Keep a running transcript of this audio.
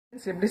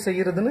எப்படி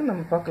செய்யறதுன்னு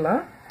நம்ம பார்க்கலாம்.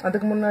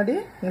 அதுக்கு முன்னாடி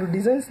உங்களுக்கு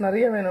டிசைன்ஸ்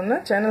நிறைய வேணும்னா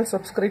சேனல்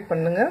சப்ஸ்கிரைப்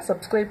பண்ணுங்க.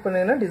 சப்ஸ்கிரைப்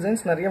பண்ணீங்கன்னா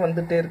டிசைன்ஸ் நிறைய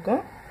வந்துட்டே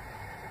இருக்கும்.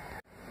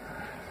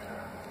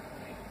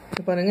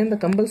 பாருங்க, இந்த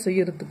கம்பல்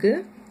செய்யறதுக்கு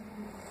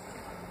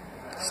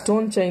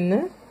ஸ்டோன் செயின்,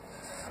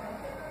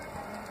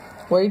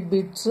 ஒயிட்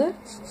பீட்ஸ்,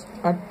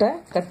 அட்டை,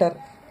 கட்டர்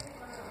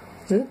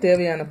இது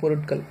தேவையான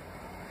பொருட்கள்.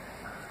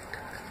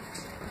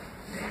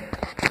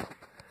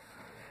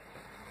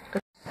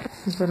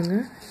 பாருங்க,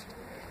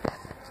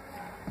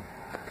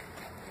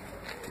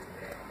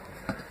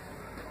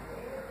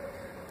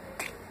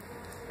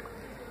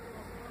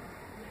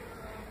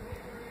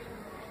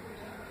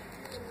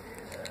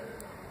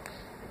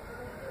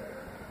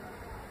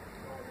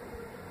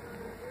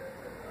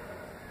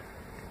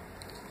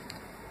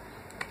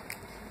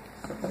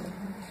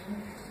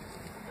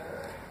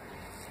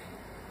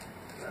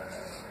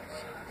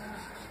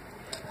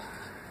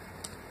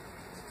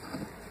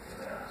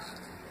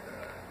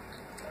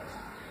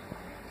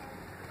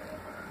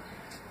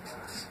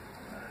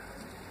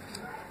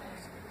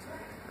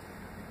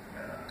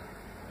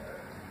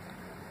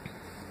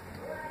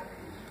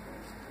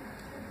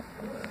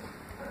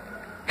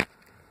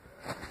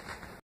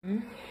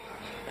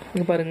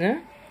 இங்க பாருங்க,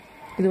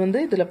 இது வந்து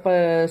இதில்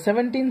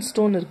 17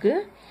 ஸ்டோன் இருக்கு.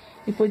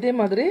 இப்போ இதே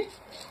மாதிரி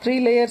 3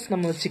 லேயர்ஸ்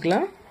நம்ம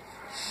வச்சுக்கலாம்.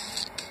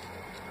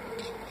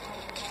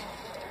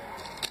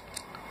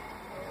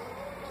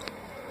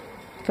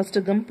 ஃபர்ஸ்ட்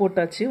கம்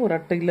போட்டாச்சு. ஒரு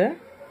அட்டையில்,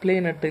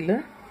 பிளேன் அட்டையில்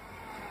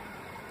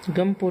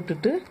கம்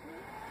போட்டுட்டு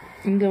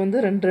இங்கே வந்து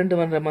 2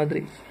 வர்ற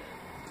மாதிரி.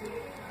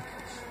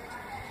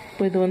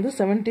 இப்போ இது வந்து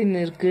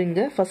 17 இருக்குது.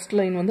 இங்கே ஃபர்ஸ்ட்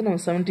லைன் வந்து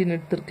நான் 17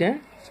 எடுத்திருக்கேன்.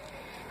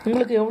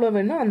 உங்களுக்கு எவ்வளோ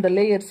வேணும் அந்த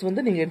லேயர்ஸ்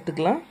வந்து நீங்கள்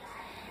எடுத்துக்கலாம்.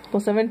 இப்போ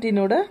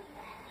 17ஓட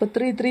இப்போ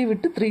 3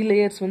 விட்டு 3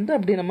 லேயர்ஸ் வந்து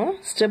அப்படி நம்ம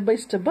ஸ்டெப் பை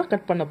ஸ்டெப்பாக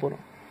கட் பண்ண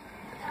போகிறோம்.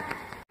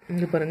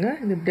 இங்கே பாருங்கள்,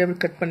 இது இப்படி அப்படி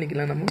கட்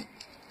பண்ணிக்கலாம் நம்ம.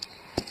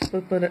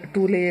 இப்போ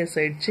 2 லேயர்ஸ்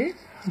ஆயிடுச்சு.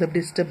 இது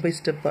அப்படி ஸ்டெப் பை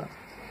ஸ்டெப்பாக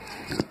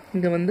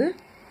இங்கே வந்து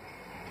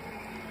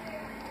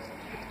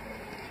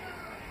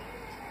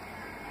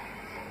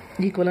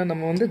ஈக்குவலாக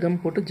நம்ம வந்து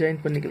கம் போட்டு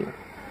ஜாயின் பண்ணிக்கலாம்.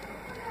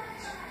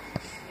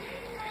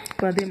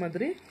 இப்போ அதே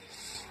மாதிரி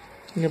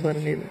இங்கே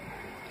பாருங்கள், இது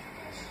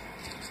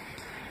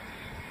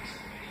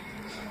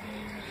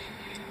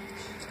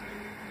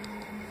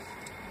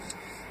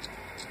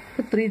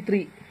இப்போ 3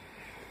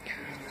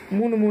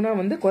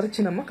 வந்து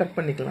குறைச்சி நம்ம கட்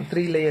பண்ணிக்கலாம்.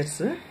 3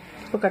 லேயர்ஸு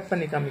இப்போ கட்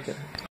பண்ணி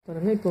காமிக்கிறேன்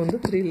பாருங்கள். இப்போ வந்து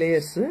 3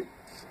 லேயர்ஸு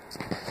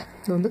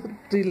இது வந்து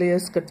 3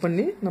 லேயர்ஸ் கட்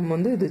பண்ணி நம்ம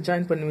வந்து இது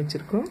ஜாயின் பண்ணி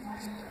வச்சுருக்கோம்.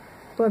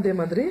 இப்போ அதே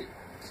மாதிரி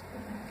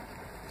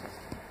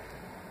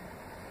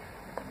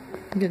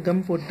இங்கே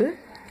கம் போட்டு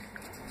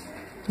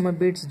நம்ம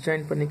பீட்ஸ்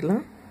ஜாயின்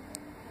பண்ணிக்கலாம்.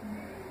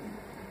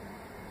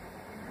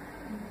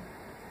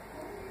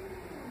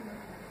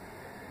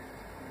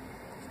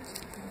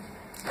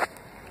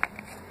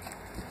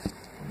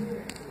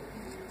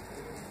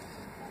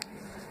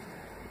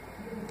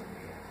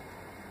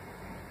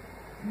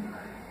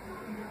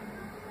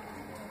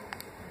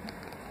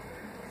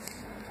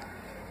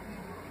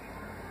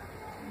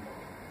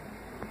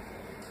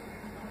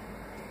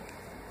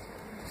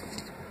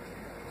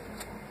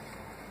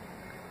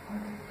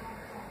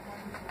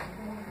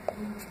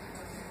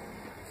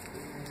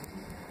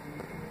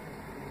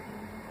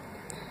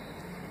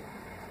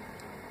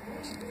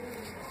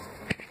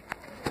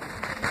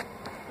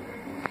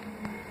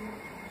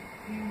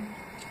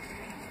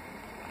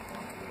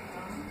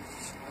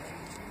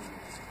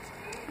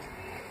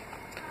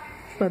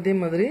 அதே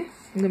மாதிரி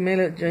இந்த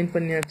மேலே ஜாயின்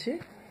பண்ணியாச்சு.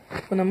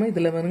 இப்போ நம்ம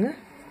இதில் வருங்க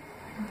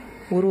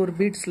ஒரு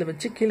பீட்ஸில்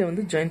வச்சு கீழே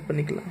வந்து ஜாயின்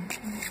பண்ணிக்கலாம்.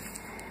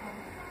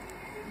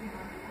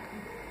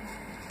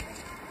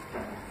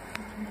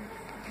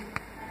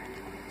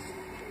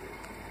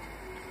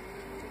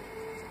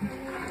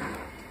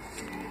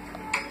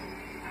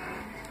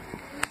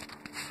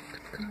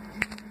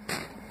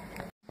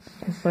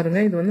 பாருங்க,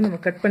 இது வந்து நம்ம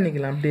கட்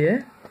பண்ணிக்கலாம். அப்படியே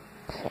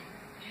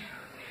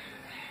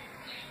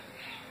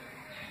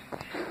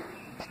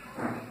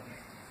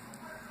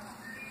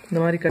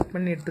இந்த மாதிரி கட்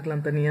பண்ணி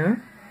எடுத்துக்கலாம் தனியா.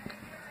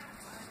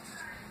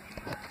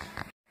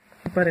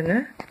 பாருங்க,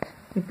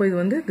 இப்போ இது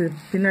வந்து இது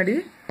பின்னாடி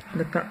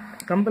இந்த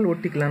கம்பல்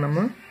ஒட்டிக்கலாம்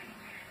நம்ம.